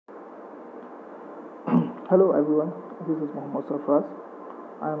Hello everyone, this is Mohammed Sarfaraz.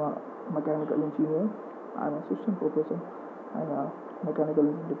 I am a mechanical engineer. I am assistant professor in a mechanical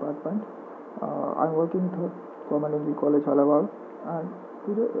engineering department. I am working at Government Engineering College, Halawar, and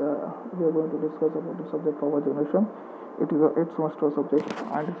today we are going to discuss about the subject power generation. It is a 8 semester subject,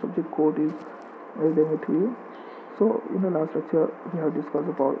 and the subject code is LME3. So in the last lecture we have discussed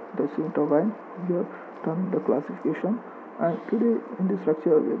about the steam turbine. We have done the classification, and today in this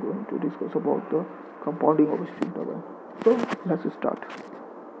lecture we are going to discuss about the compounding of a steam turbine. So let's start.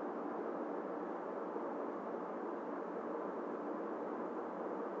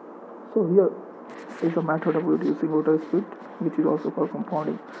 So here is a method of reducing rotor speed, which is also called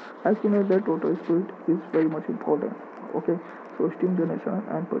compounding. As you know that rotor speed is very much important. Okay, so steam generation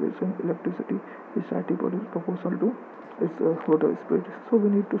and producing electricity is directly proportional to its rotor speed. So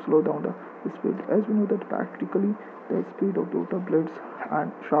we need to slow down the speed. As we know that practically the speed of the rotor blades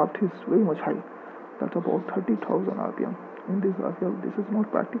and shaft is very much high. That's about 30,000 rpm. In this RPM, this is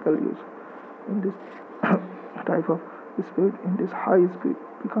not practical use. In this type of speed, in this high speed,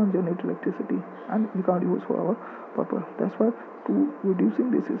 we can't generate electricity and we can't use for our purpose. That's why to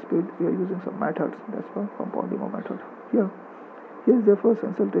reducing this speed, we are using some methods. That's why compounding of method. Here is therefore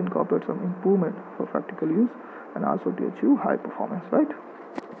essential to incorporate some improvement for practical use and also to achieve high performance, right?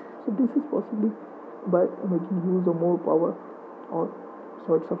 So this is possibly by making use of more power or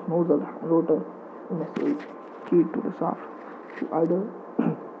sorts of nozzle and rotor in a series key to the shaft to either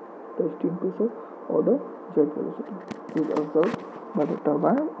the steam pressure or the jet velocity is observed by the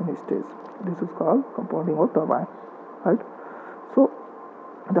turbine in stage. This is called compounding of turbine, right? So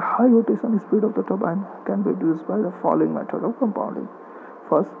the high rotation speed of the turbine can be reduced by the following method of compounding.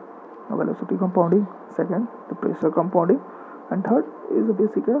 First, the velocity compounding. Second, the pressure compounding, and third is the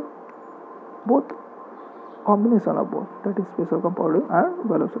basic both combination of both, that is pressure compounding and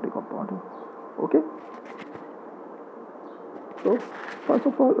velocity compounding. Okay, so first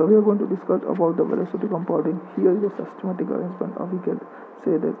of all we are going to discuss about the velocity compounding. Here is a systematic arrangement, or we can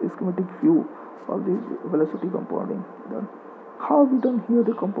say the schematic view of this velocity compounding. Then how we done here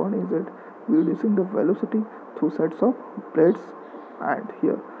the compounding is that we are reducing the velocity through sets of blades, and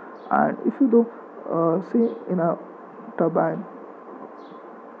here, and if you do see in a turbine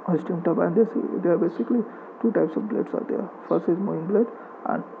or steam turbine, there are basically two types of blades are there. First is moving blade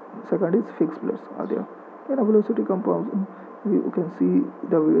and second is fixed blades are there. In a velocity compounding, you can see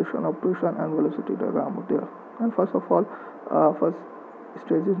the variation of pressure and velocity diagram there. And first of all, first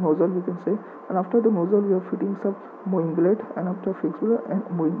stage is nozzle, we can say, and after the nozzle we are fitting some moving blade, and after fixed blade and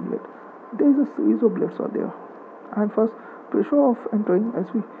moving blade. There is a series of blades are there. And first pressure of entering, as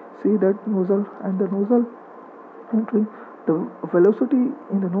we see that nozzle and the nozzle entering, the velocity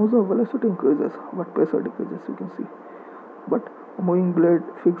in the nozzle velocity increases but pressure decreases, you can see. But moving blade,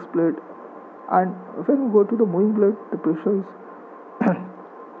 fixed blade, and when we go to the moving blade, the pressure is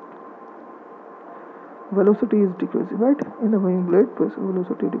velocity is decreasing, right? In the moving blade, pressure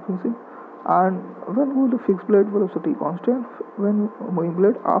velocity decreasing, and when we go to fixed blade, velocity constant. When moving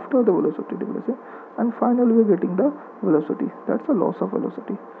blade, after the velocity decreasing, and finally we are getting the velocity. That's a loss of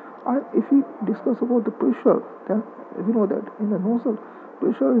velocity. And if we discuss about the pressure, then we know that in the nozzle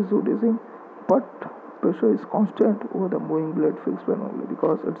pressure is reducing, but pressure is constant over the moving blade, fixed blade only,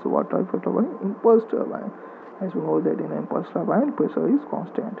 because it's what type of turbine? Impulse turbine. As we know that in an impulse turbine, pressure is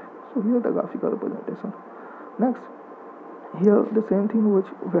constant. So here the graphical representation. Next, here the same thing which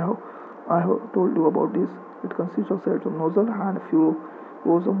I have told you about this. It consists of sets of nozzle and a few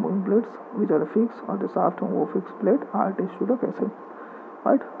rows of moving blades, which are the fixed or the shaft and or fixed blade are attached to the casing.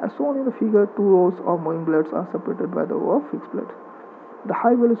 Right? As shown in the figure, two rows of moving blades are separated by the row of fixed blade. The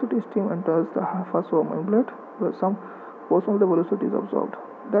high velocity steam enters the first row of moving blade, where some portion of the velocity is absorbed.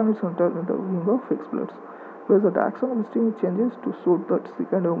 Then it's entered in the ring of fixed blades, where the direction of the steam changes to suit the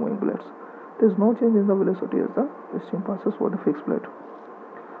second row of moving blades. There is no change in the velocity as the steam passes over the fixed blade.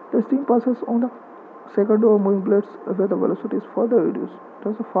 The steam passes on the second row of moving blades, where the velocity is further reduced.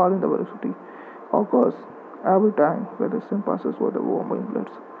 Thus a fall in the velocity occurs every time where the steam passes over the row of moving blades.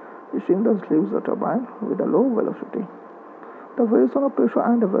 The steam thus leaves the turbine with a low velocity. The variation of pressure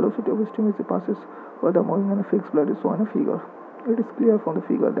and the velocity of steam as it passes over the moving and fixed blade is shown in a figure. It is clear from the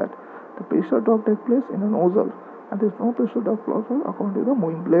figure that the pressure drop takes place in a nozzle, and there is no pressure drop possible according to the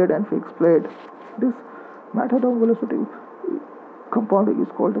moving blade and fixed blade. This method of velocity compounding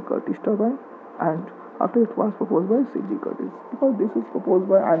is called the Curtis turbine, and after it was proposed by C.G. Curtis, because this is proposed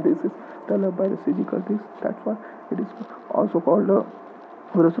by and this is developed by the C.G. Curtis, that's why it is also called the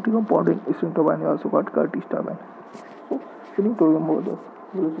velocity compounding steam turbine, is also called Curtis turbine. So you need to remember this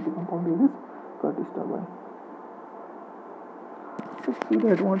velocity compounding is Curtis turbine. So see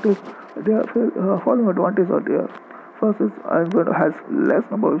the advantage. There are following advantages are there. First is inverter has less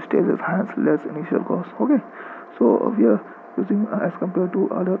number of stages, hence less initial cost. Okay, so we are using as compared to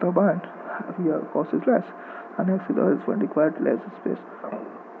other turbine, here cost is less, and next is when required less space.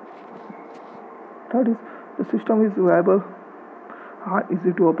 Third is the system is reliable,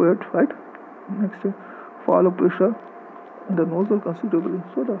 easy to operate, right? Next, follow pressure in the nozzle considerably,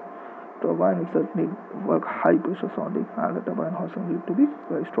 so the turbine itself need work high pressure sounding, and the turbine housing need to be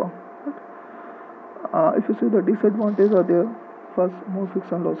very strong. Right? If you see the disadvantages are there, first more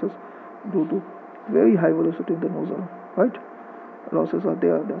friction losses due to very high velocity in the nozzle, right? Losses are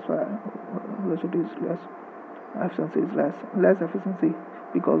there, that's why velocity is less, efficiency is less efficiency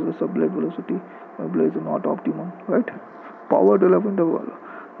because the blade velocity blade is not optimum, right? Power development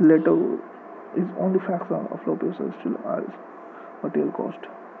later is only fraction of low pressure still as material cost,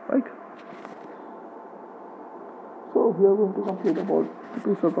 right? So we are going to complete about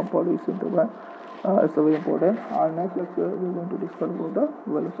pressure components in turbine. It's very important. Our next lecture we are going to discuss about the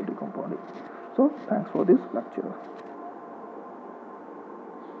velocity component. So thanks for this lecture.